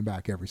been coming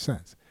back ever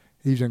since.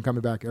 He's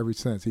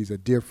a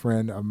dear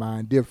friend of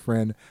mine, dear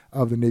friend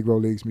of the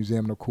Negro Leagues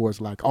Museum, and of course,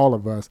 like all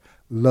of us,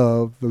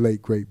 love the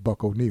late, great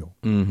Buck O'Neil.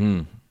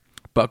 Mm-hmm.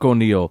 Buck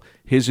O'Neil,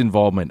 his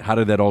involvement, how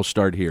did that all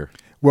start here?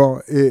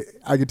 Well,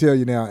 I can tell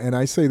you now, and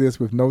I say this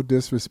with no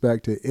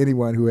disrespect to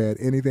anyone who had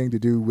anything to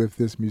do with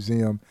this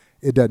museum,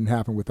 it doesn't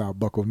happen without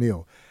Buck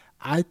O'Neil.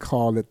 I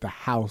call it the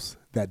house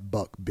that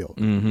Buck built.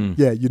 Mm-hmm.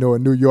 Yeah,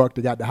 in New York,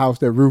 they got the house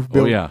that Roof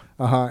built. Oh,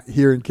 yeah.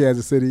 Here in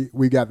Kansas City,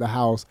 we got the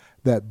house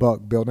that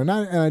Buck built. And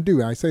I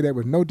do. I say that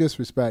with no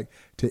disrespect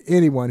to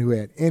anyone who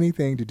had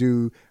anything to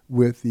do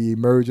with the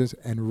emergence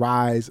and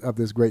rise of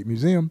this great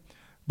museum,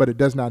 but it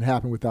does not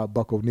happen without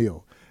Buck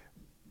O'Neil.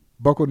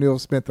 Buck O'Neil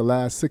spent the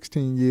last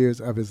 16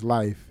 years of his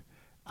life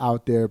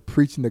out there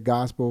preaching the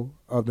gospel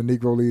of the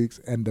Negro Leagues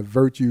and the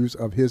virtues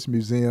of his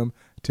museum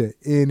to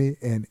any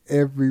and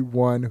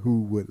everyone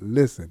who would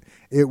listen.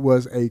 It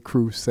was a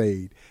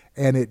crusade,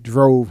 and it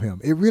drove him.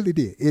 It really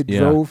did. It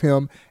drove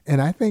him,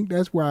 and I think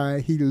that's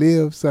why he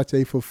lived such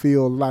a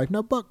fulfilled life.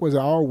 Now, Buck was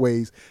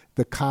always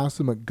the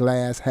consummate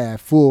glass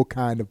half full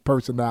kind of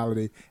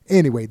personality.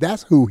 Anyway,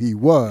 that's who he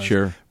was.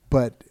 Sure.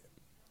 But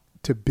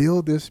to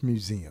build this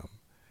museum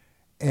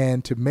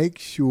and to make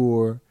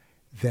sure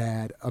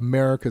that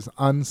America's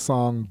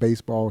unsung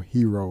baseball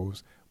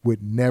heroes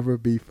would never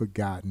be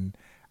forgotten,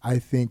 I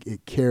think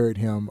it carried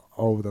him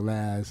over the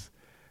last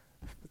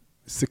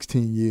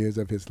 16 years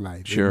of his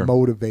life. Sure. It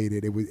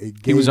motivated.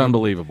 He was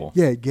unbelievable.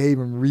 Yeah, it gave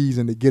him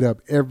reason to get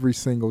up every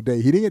single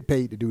day. He didn't get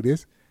paid to do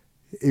this.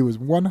 It was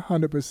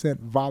 100%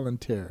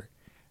 voluntary,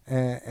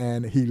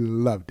 and he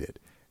loved it.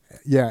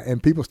 Yeah,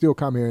 and people still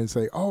come here and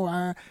say, "Oh,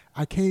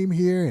 I came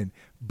here and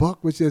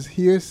Buck was just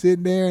here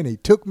sitting there, and he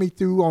took me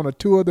through on a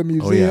tour of the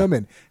museum,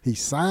 and he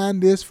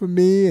signed this for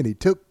me, and he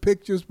took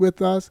pictures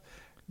with us.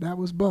 That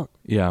was Buck.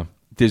 Yeah.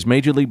 Does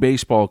Major League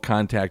Baseball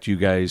contact you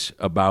guys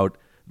about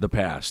the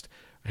past?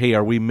 Hey,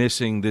 are we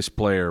missing this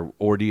player,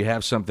 or do you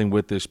have something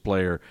with this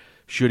player?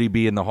 Should he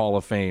be in the Hall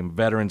of Fame?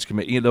 Veterans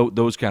Committee,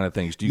 those kind of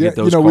things. Do you get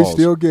those calls? We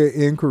still get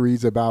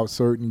inquiries about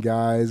certain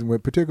guys,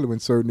 and particularly when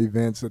certain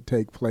events that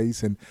take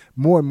place, and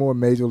more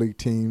Major League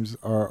teams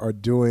are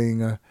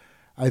doing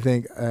I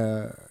think,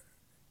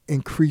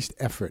 increased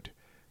effort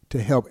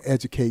to help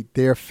educate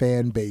their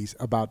fan base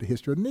about the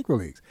history of the Negro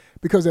Leagues.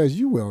 Because as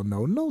you well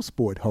know, no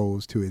sport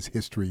holds to its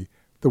history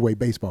the way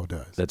baseball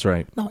does. That's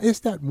right. Now,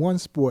 it's that one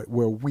sport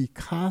where we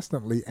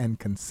constantly and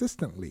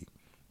consistently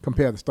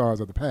compare the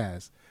stars of the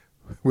past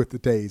with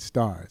today's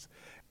stars.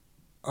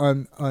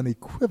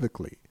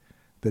 Unequivocally,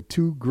 the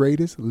two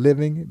greatest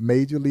living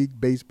Major League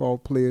Baseball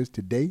players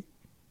today,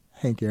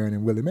 Hank Aaron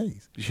and Willie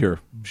Mays,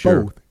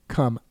 both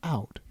come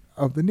out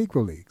of the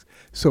Negro Leagues.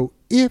 So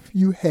if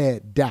you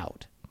had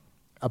doubt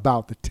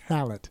about the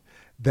talent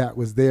that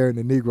was there in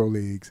the Negro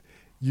Leagues,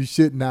 you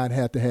should not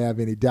have to have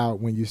any doubt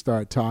when you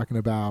start talking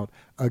about,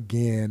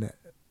 again,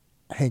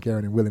 Hank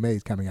Aaron and Willie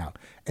Mays coming out.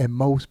 And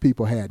most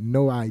people had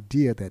no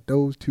idea that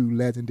those two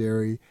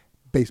legendary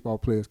baseball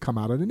players come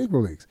out of the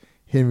Negro Leagues.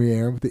 Henry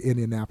Aaron with the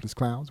Indianapolis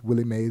Clowns,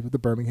 Willie Mays with the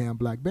Birmingham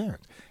Black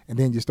Barons. And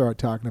then you start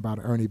talking about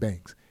Ernie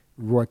Banks,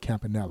 Roy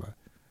Campanella.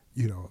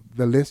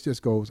 The list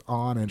just goes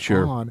on and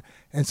on.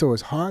 And so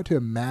it's hard to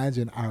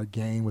imagine our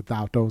game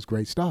without those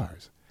great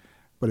stars.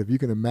 But if you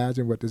can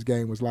imagine what this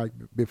game was like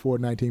before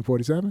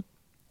 1947,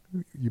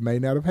 you may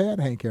not have had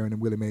Hank Aaron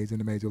and Willie Mays in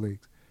the Major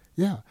Leagues.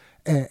 Yeah.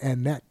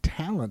 And that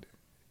talent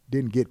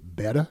didn't get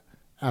better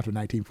after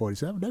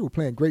 1947. They were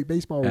playing great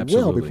baseball well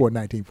before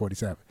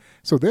 1947.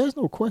 So there's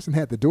no question,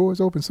 had the doors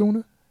open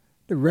sooner,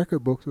 the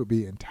record books would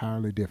be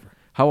entirely different.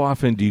 How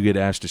often do you get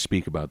asked to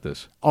speak about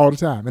this? All the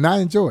time, and I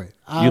enjoy it.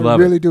 I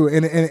really do.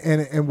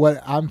 And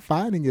what I'm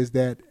finding is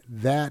that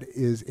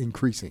is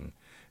increasing.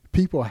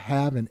 People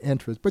have an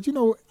interest. But,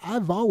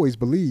 I've always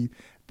believed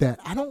that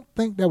I don't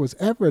think there was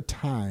ever a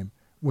time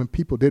when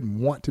people didn't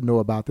want to know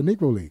about the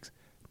Negro Leagues.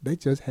 They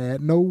just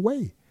had no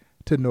way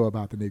to know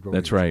about the Negro Leagues.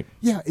 That's right.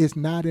 Yeah, it's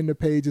not in the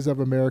pages of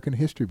American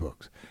history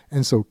books.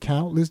 And so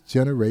countless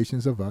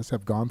generations of us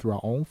have gone through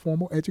our own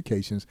formal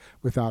educations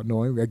without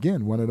knowing,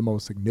 again, one of the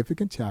most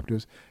significant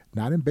chapters,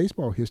 not in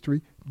baseball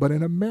history, but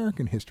in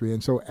American history.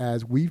 And so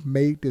as we've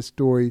made this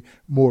story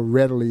more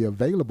readily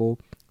available,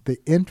 the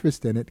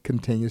interest in it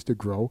continues to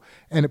grow,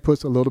 and it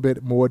puts a little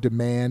bit more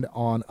demand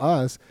on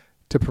us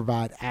to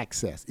provide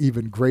access,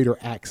 even greater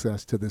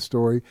access to this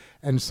story.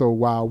 And so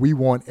while we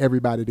want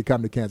everybody to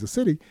come to Kansas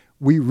City,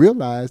 we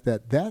realized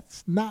that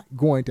that's not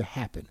going to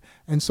happen.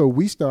 And so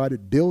we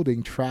started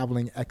building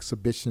traveling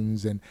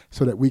exhibitions, and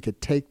so that we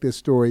could take this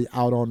story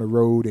out on the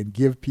road and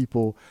give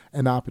people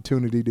an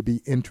opportunity to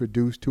be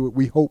introduced to it.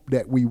 We hope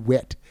that we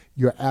whet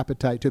your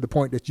appetite to the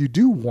point that you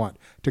do want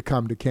to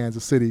come to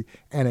Kansas City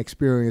and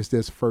experience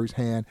this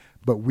firsthand.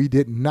 But we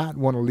did not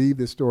want to leave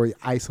this story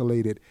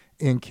isolated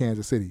in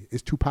Kansas City.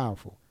 It's too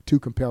powerful, too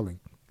compelling,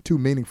 too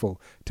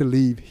meaningful to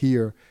leave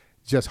here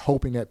just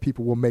hoping that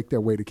people will make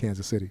their way to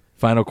Kansas City.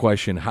 Final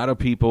question. How do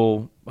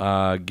people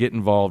get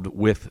involved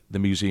with the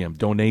museum?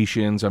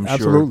 Donations, I'm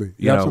Absolutely.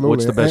 sure. Absolutely.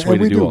 What's the best way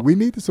to do it? We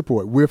need the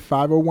support. We're a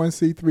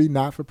 501c3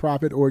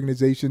 not-for-profit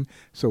organization,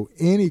 so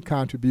any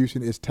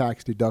contribution is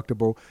tax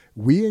deductible.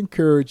 We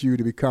encourage you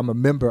to become a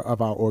member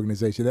of our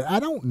organization. And I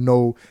don't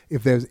know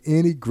if there's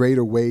any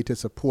greater way to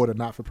support a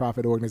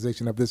not-for-profit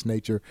organization of this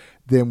nature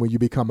than when you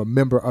become a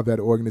member of that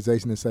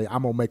organization and say,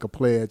 I'm going to make a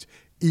pledge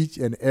each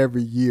and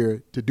every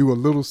year to do a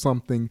little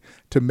something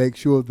to make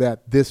sure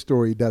that this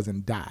story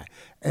doesn't die.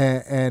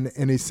 And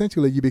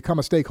essentially you become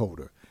a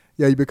stakeholder.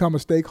 Yeah, you become a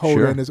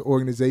stakeholder in this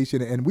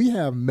organization, and we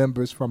have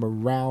members from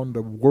around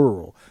the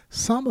world.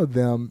 Some of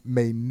them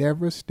may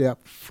never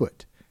step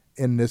foot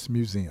in this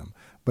museum,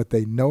 but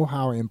they know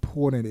how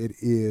important it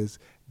is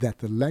that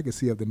the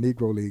legacy of the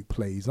Negro League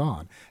plays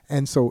on.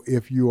 And so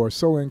if you are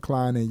so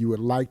inclined and you would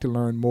like to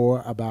learn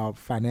more about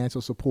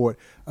financial support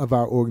of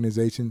our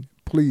organization,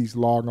 please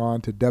log on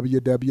to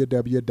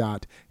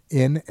www.nlbm.com.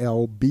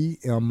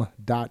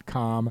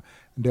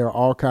 There are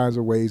all kinds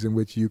of ways in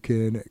which you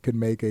can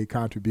make a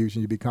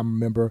contribution. You become a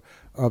member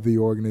of the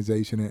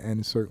organization,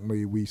 and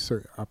certainly we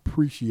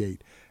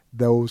appreciate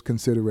those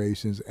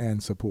considerations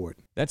and support.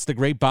 That's the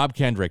great Bob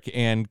Kendrick,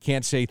 and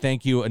can't say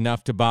thank you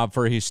enough to Bob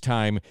for his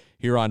time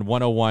here on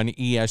 101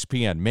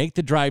 ESPN. Make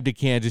the drive to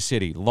Kansas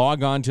City.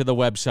 Log on to the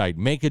website.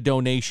 Make a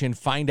donation.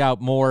 Find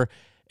out more.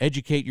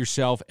 Educate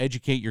yourself.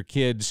 Educate your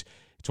kids.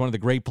 It's one of the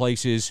great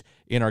places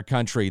in our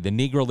country, the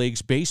Negro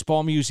Leagues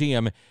Baseball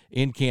Museum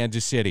in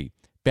Kansas City.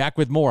 Back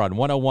with more on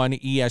 101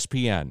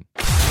 ESPN.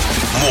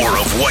 More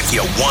of what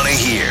you want to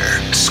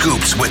hear.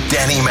 Scoops with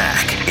Danny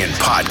Mac in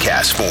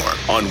podcast form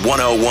on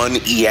 101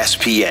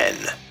 ESPN.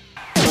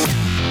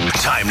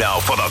 Time now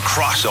for the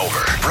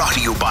crossover, brought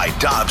to you by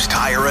Dobbs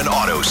Tire and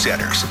Auto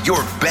Centers, your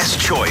best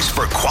choice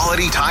for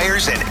quality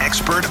tires and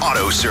expert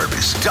auto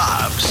service.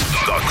 Dobbs,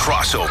 the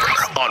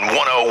crossover on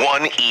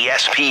 101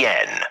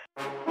 ESPN.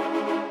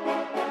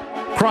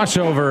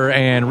 Crossover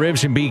and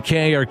Ribs and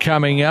BK are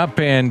coming up,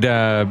 and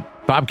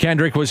Bob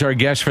Kendrick was our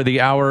guest for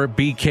the hour.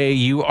 BK,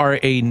 you are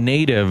a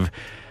native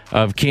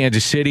of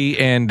Kansas City,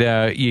 and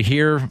you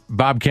hear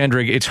Bob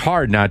Kendrick, it's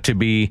hard not to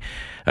be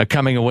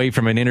coming away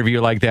from an interview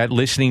like that,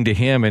 listening to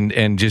him,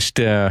 and just,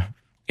 it's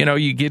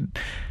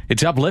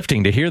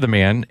uplifting to hear the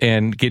man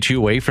and get you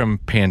away from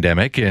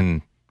pandemic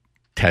and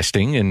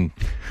testing and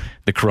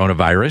the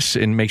coronavirus,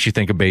 and makes you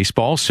think of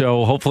baseball.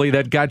 So hopefully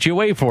that got you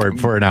away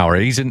for an hour.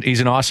 He's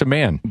an awesome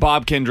man.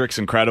 Bob Kendrick's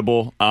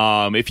incredible.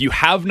 If you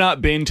have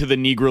not been to the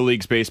Negro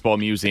Leagues Baseball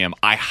Museum,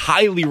 I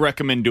highly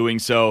recommend doing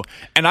so.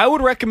 And I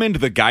would recommend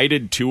the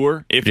guided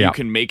tour if you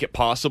can make it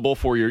possible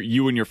for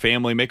you and your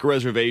family. Make a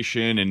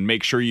reservation and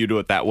make sure you do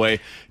it that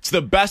way. It's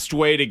the best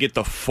way to get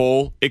the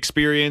full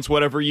experience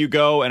wherever you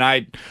go. And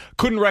I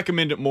couldn't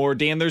recommend it more.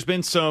 Dan, there's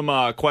been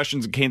some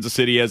questions in Kansas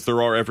City, as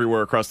there are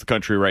everywhere across the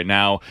country right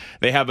now.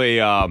 They have a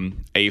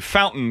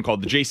fountain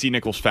called the J.C.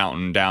 Nichols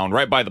Fountain down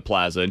right by the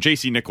plaza. And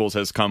J.C. Nichols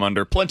has come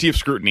under plenty of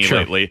scrutiny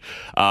lately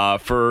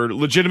for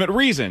legitimate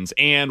reasons.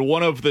 And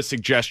one of the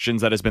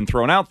suggestions that has been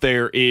thrown out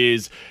there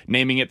is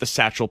naming it the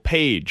Satchel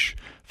Paige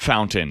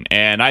Fountain,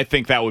 and I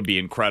think that would be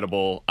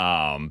incredible.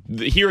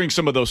 Hearing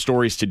some of those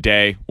stories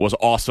today was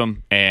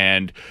awesome,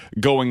 and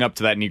going up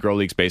to that Negro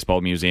Leagues Baseball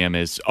Museum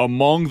is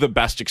among the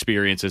best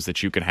experiences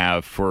that you can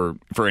have for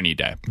any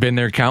day. Been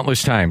there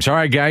countless times. All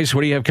right, guys,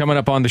 what do you have coming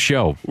up on the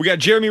show? We got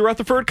Jeremy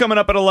Rutherford coming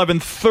up at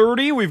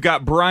 11:30. We've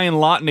got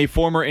Brian Lawton, a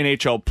former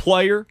NHL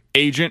player,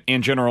 agent,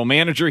 and general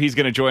manager. He's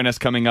going to join us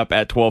coming up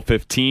at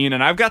 12:15,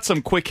 and I've got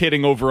some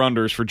quick-hitting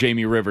over-unders for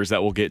Jamie Rivers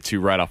that we'll get to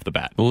right off the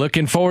bat.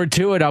 Looking forward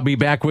to it. I'll be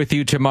back with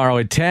you tomorrow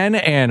at 10,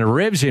 and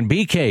Ribs and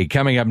BK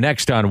coming up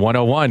next on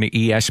 101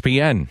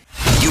 ESPN.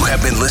 You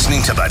have been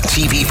listening to the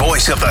TV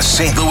voice of the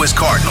St. Louis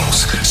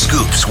Cardinals,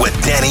 Scoops with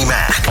Danny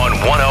Mac on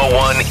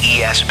 101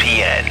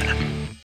 ESPN.